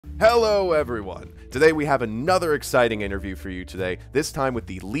Hello everyone! Today we have another exciting interview for you today, this time with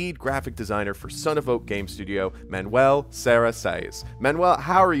the lead graphic designer for Son of Oak Game Studio, Manuel Serra Saez. Manuel,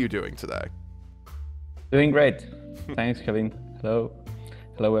 how are you doing today? Doing great. Thanks, Kevin. Hello.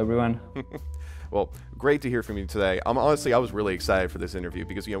 Hello, everyone. Well, great to hear from you today. I was really excited for this interview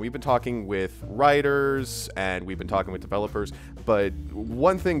because, we've been talking with writers and we've been talking with developers, but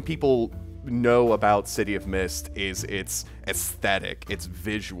one thing people know about City of Mist is its aesthetic, its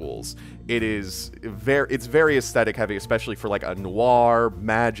visuals. It's very aesthetic heavy, especially for like a noir,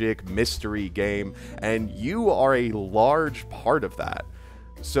 magic, mystery game, and you are a large part of that.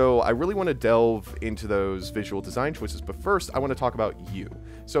 So I really want to delve into those visual design choices, but first I want to talk about you.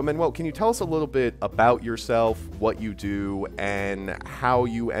 So Manuel, can you tell us a little bit about yourself, what you do, and how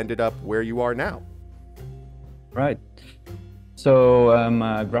you ended up where you are now? Right. So I'm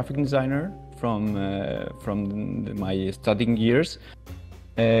a graphic designer from my studying years.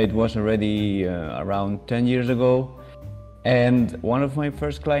 It was already around 10 years ago, and one of my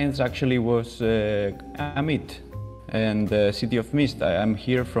first clients actually was Amit and City of Mist. I'm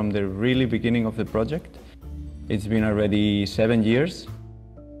here from the really beginning of the project. It's been already 7 years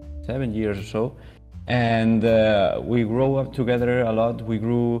or so, and we grew up together a lot. We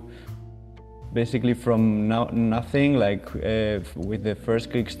grew basically from nothing, like with the first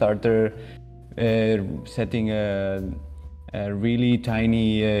Kickstarter, setting a really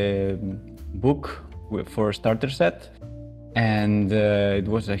tiny book for starter set, and it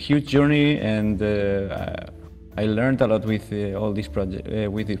was a huge journey, and I learned a lot with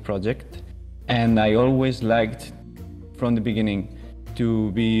this project, and I always liked from the beginning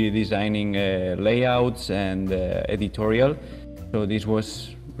to be designing layouts and editorial, so this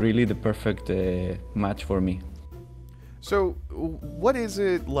was really the perfect match for me. So what is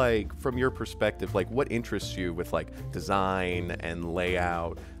it like from your perspective, like what interests you with like design and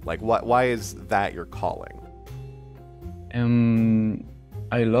layout? Like why is that your calling?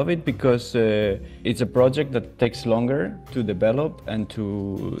 I love it because it's a project that takes longer to develop and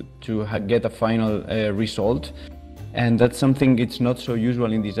to get a final result. And that's something it's not so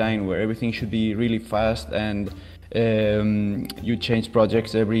usual in design, where everything should be really fast and you change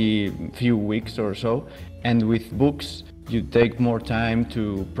projects every few weeks or so. And with books, you take more time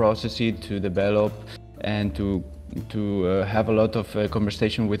to process it, to develop, and to have a lot of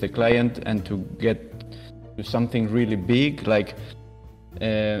conversation with the client, and to get to something really big. Like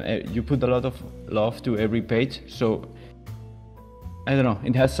you put a lot of love to every page, so I don't know,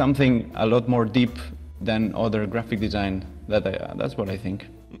 it has something a lot more deep than other graphic design. That's what I think.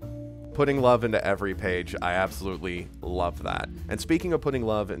 Putting love into every page, I absolutely love that. And speaking of putting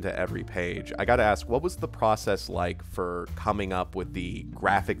love into every page, I gotta ask, what was the process like for coming up with the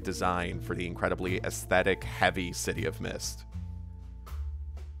graphic design for the incredibly aesthetic, heavy City of Mist?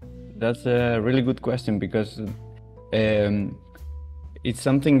 That's a really good question, because it's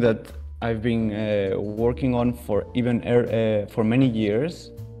something that I've been working on for for many years.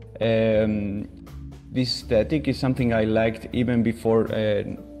 This aesthetic is something I liked even before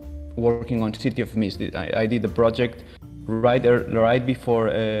working on City of Mist. I did the project right before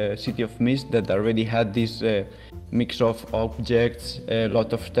City of Mist, that already had this mix of objects, a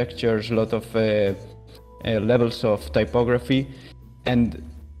lot of textures, a lot of levels of typography, and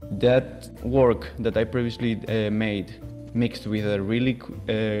that work that I previously made, mixed with a really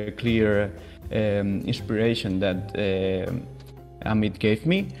clear inspiration that Amit gave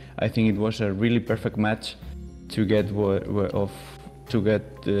me, I think it was a really perfect match to get what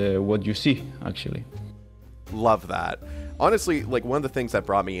you see, actually. Love that. Honestly, like one of the things that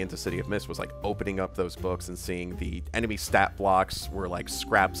brought me into City of Mist was like opening up those books and seeing the enemy stat blocks were like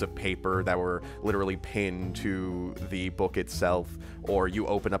scraps of paper that were literally pinned to the book itself, or you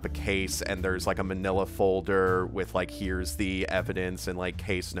open up a case and there's like a manila folder with like here's the evidence and like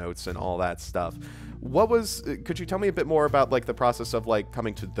case notes and all that stuff. Could you tell me a bit more about like the process of like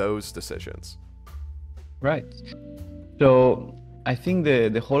coming to those decisions? Right. So I think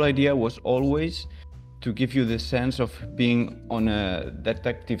the whole idea was always to give you the sense of being on a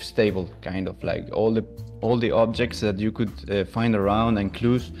detective stable, kind of like all the objects that you could find around and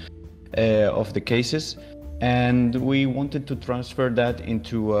clues of the cases, and we wanted to transfer that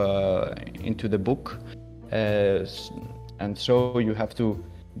into the book, and so you have to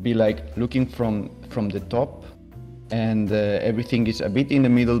be like looking from the top, and everything is a bit in the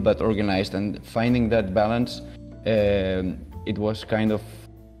middle but organized, and finding that balance. It was kind of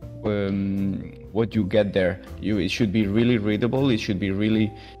what you get there. It should be really readable, it should be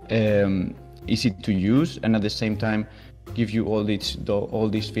really easy to use, and at the same time give you all this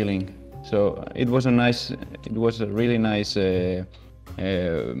feeling. So it was a really nice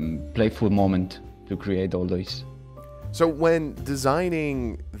playful moment to create all this. So when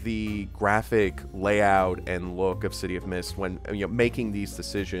designing the graphic layout and look of City of Mist, when making these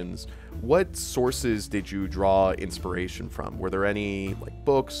decisions, what sources did you draw inspiration from? Were there any like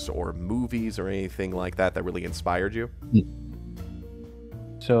books or movies or anything like that that really inspired you?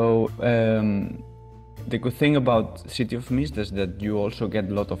 So the good thing about City of Mist is that you also get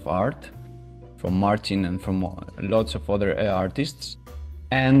a lot of art from Martin and from lots of other artists,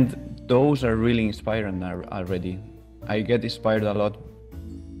 and those are really inspiring already. I get inspired a lot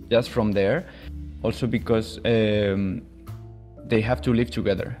just from there, also because they have to live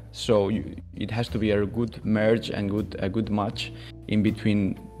together. So it has to be a good merge and a good match in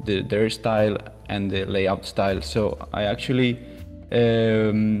between their style and the layout style. So I actually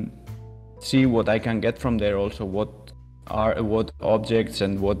see what I can get from there, also what objects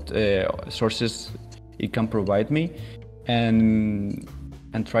and what sources it can provide me, and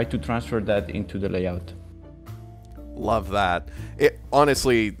try to transfer that into the layout. Love that.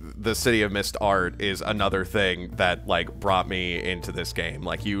 Honestly, the City of Mist art is another thing that like brought me into this game.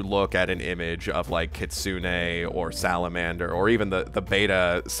 Like you look at an image of like Kitsune or Salamander, or even the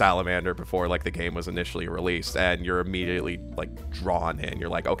beta Salamander before like the game was initially released, and you're immediately like drawn in. You're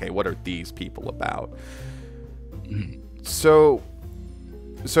like, okay, what are these people about? So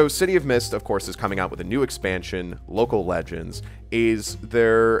City of Mist, of course, is coming out with a new expansion, Local Legends. Is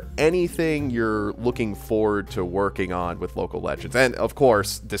there anything you're looking forward to working on with Local Legends? And of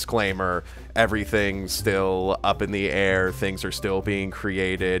course, disclaimer, everything's still up in the air, things are still being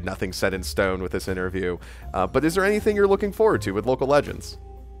created, nothing's set in stone with this interview. But is there anything you're looking forward to with Local Legends?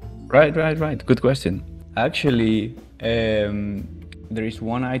 Right. Good question. Actually, there is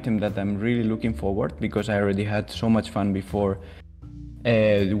one item that I'm really looking forward, because I already had so much fun before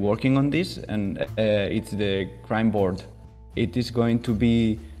working on this, and it's the crime board. It is going to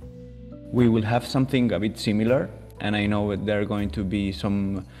be, we will have something a bit similar, and I know that there are going to be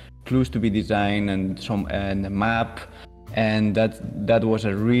some clues to be designed and a map, and that was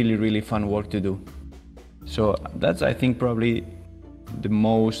a really fun work to do. So that's, I think, probably the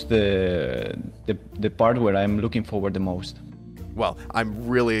most the part where I'm looking forward the most. Well, I'm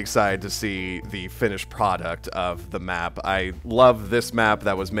really excited to see the finished product of the map. I love this map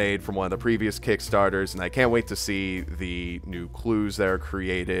that was made from one of the previous Kickstarters, and I can't wait to see the new clues that are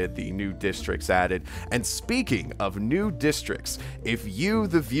created, the new districts added. And speaking of new districts, if you,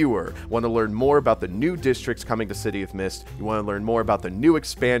 the viewer, want to learn more about the new districts coming to City of Mist, you want to learn more about the new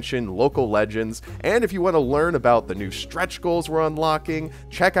expansion, Local Legends, and if you want to learn about the new stretch goals we're unlocking,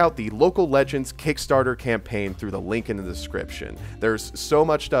 check out the Local Legends Kickstarter campaign through the link in the description. There's so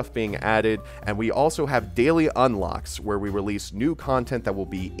much stuff being added, and we also have daily unlocks where we release new content that will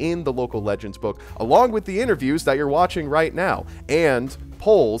be in the Local Legends book, along with the interviews that you're watching right now, and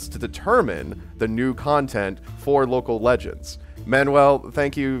polls to determine the new content for Local Legends. Manuel,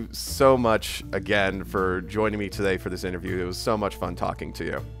 thank you so much again for joining me today for this interview. It was so much fun talking to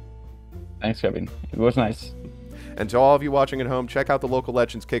you. Thanks, Kevin. It was nice. And to all of you watching at home, check out the Local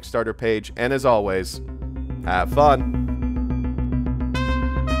Legends Kickstarter page, and as always, have fun.